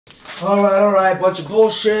Alright, bunch of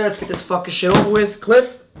bullshit. Let's get this fucking shit over with.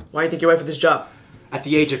 Cliff, why do you think you're right for this job? At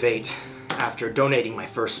the age of 8, after donating my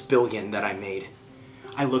first billion that I made,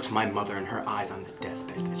 I looked my mother in her eyes on the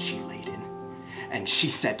deathbed that she laid in, and she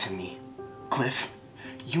said to me, Cliff,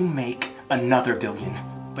 you make another billion,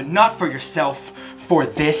 but not for yourself, for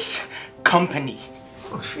this company.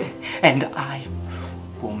 Oh shit. And I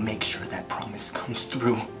will make sure that promise comes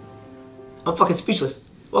through. I'm fucking speechless.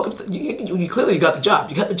 Welcome to, you clearly got the job.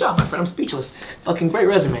 You got the job, my friend. I'm speechless. Fucking great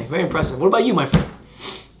resume. Very impressive. What about you, my friend?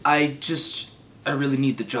 I really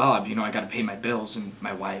need the job. You know, I gotta pay my bills and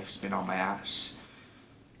my wife's been on my ass.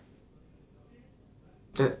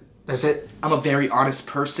 That's it? I'm a very honest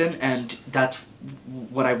person and that's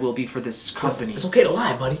what I will be for this company. It's okay to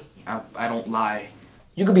lie, buddy. I don't lie.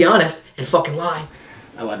 You can be honest and fucking lie.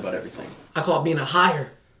 I lied about everything. I call it being a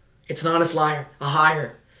hire. It's an honest liar. A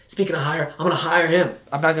hire. Speaking of hire, I'm gonna hire him.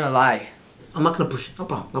 I'm not gonna lie. I'm not gonna push it. No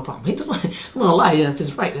problem, no problem. I'm gonna lie. Yeah,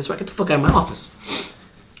 that's right. That's right. Get the fuck out of my office.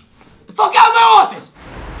 The fuck out of my office!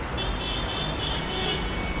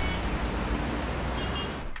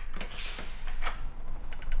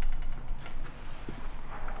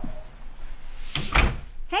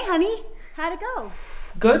 Hey, honey. How'd it go?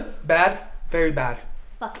 Good, bad, very bad.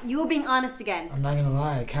 Fuck, you were being honest again. I'm not gonna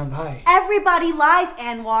lie, I can't lie. Everybody lies,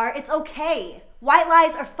 Anwar. It's okay. White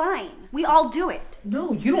lies are fine. We all do it.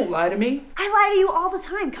 No, you don't lie to me. I lie to you all the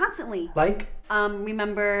time, constantly. Like?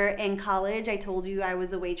 Remember in college I told you I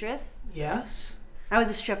was a waitress? Yes. I was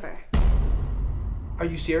a stripper. Are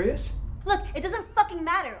you serious? Look, it doesn't fucking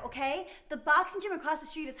matter, okay? The boxing gym across the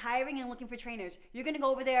street is hiring and looking for trainers. You're gonna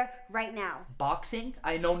go over there right now. Boxing?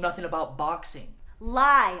 I know nothing about boxing.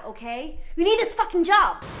 Lie, okay? You need this fucking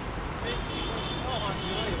job.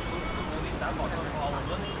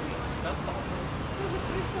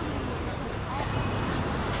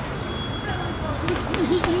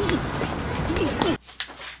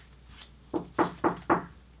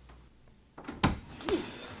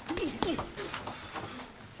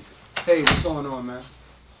 Hey, what's going on, man?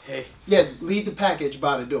 Hey. Yeah, leave the package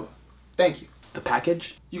by the door. Thank you. The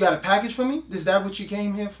package? You got a package for me? Is that what you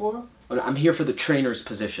came here for? I'm here for the trainer's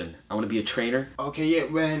position. I want to be a trainer. Okay, yeah,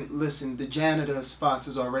 man, listen, the janitor spots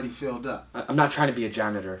is already filled up. I'm not trying to be a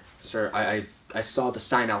janitor, sir. I saw the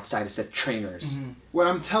sign outside that said trainers. Mm-hmm. What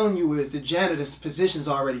I'm telling you is the janitor's position's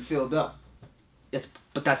already filled up. Yes,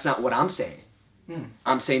 but that's not what I'm saying.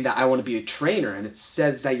 I'm saying that I want to be a trainer, and it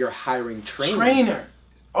says that you're hiring trainers. Trainer?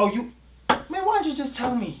 Oh, you... Man, why'd you just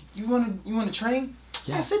tell me? You wanna train?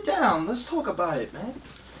 Yeah. Hey, sit down. Let's talk about it, man.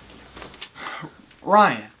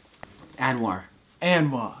 Ryan. Anwar.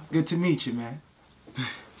 Anwar. Good to meet you, man.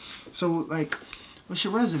 So, like, what's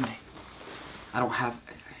your resume? I don't have...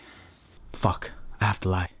 Fuck. I have to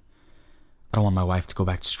lie. I don't want my wife to go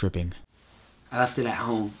back to stripping. I left it at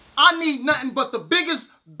home. I need nothing but the biggest,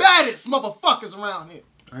 baddest motherfuckers around here.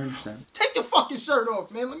 I understand. Take your fucking shirt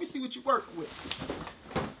off, man. Let me see what you're working with.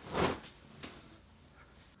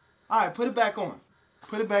 All right, put it back on.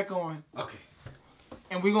 Put it back on. Okay.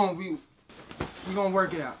 And we're gonna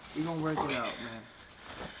work it out. We're gonna work it out,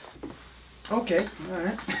 man. Okay, all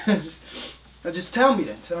right. just tell me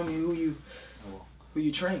then. Tell me who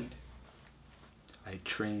you trained. I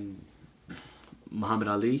trained Muhammad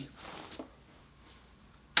Ali.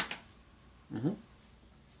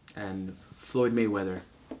 And Floyd Mayweather.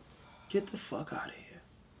 Get the fuck out of here.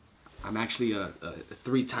 I'm actually a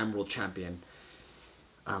 3-time world champion.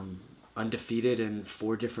 Undefeated in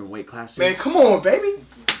 4 different weight classes. Man, come on, baby.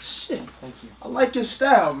 Shit. Thank you. I like your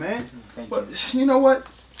style, man. Thank you. You know what?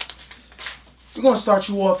 We're gonna start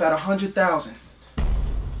you off at 100,000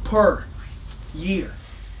 per year.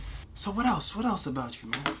 So what else? What else about you,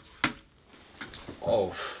 man?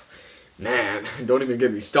 Oh, man, don't even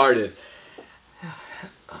get me started.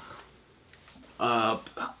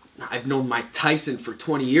 I've known Mike Tyson for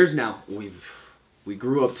 20 years now. We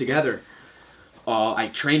grew up together. I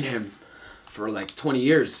trained him for like 20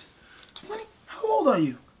 years. 20? How old are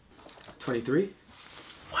you? 23.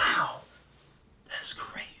 Wow. That's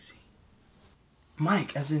crazy.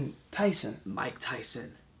 Mike, as in Tyson. Mike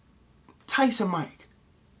Tyson. Tyson Mike.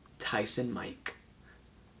 Tyson Mike.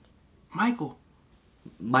 Michael.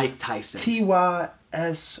 Mike Tyson. Tyson. Tyson.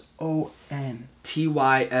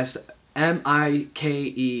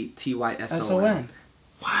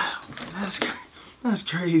 Wow. That's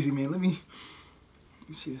crazy, man. Let me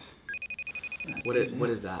see this. What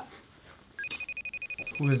is that?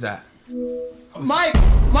 Who is that? Mike,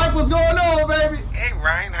 what's going on, baby? Hey,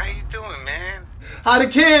 Ryan, how you doing, man? How the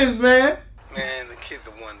kids, man? Man, the kids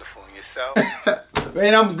are wonderful. And yourself?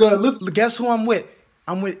 Man, I'm good. Look, guess who I'm with?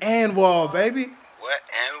 I'm with Anwar, baby. What,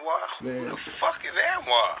 Anwar? Who the fuck is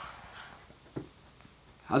Anwar?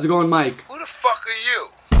 How's it going, Mike? Who the fuck are you?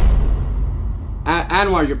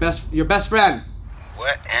 Anwar, your best friend.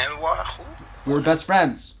 What, Anwar? Who? We were best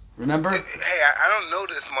friends. Remember? Hey, I don't know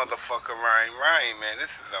this motherfucker, Ryan, man.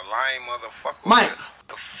 This is a lying motherfucker. Mike.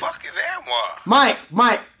 The fuck is Anwar?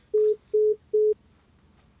 Mike.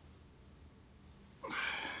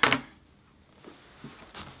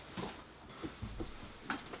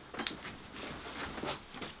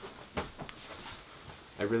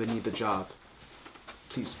 I really need the job.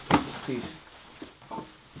 Please. Please.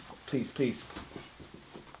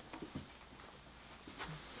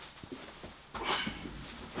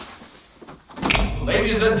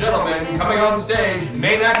 Ladies and gentlemen, coming on stage,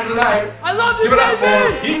 main act of the night. I love you, Give it up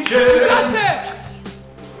baby! for Peaches! You got this!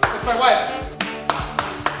 That's my wife.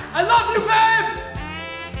 I love you, babe!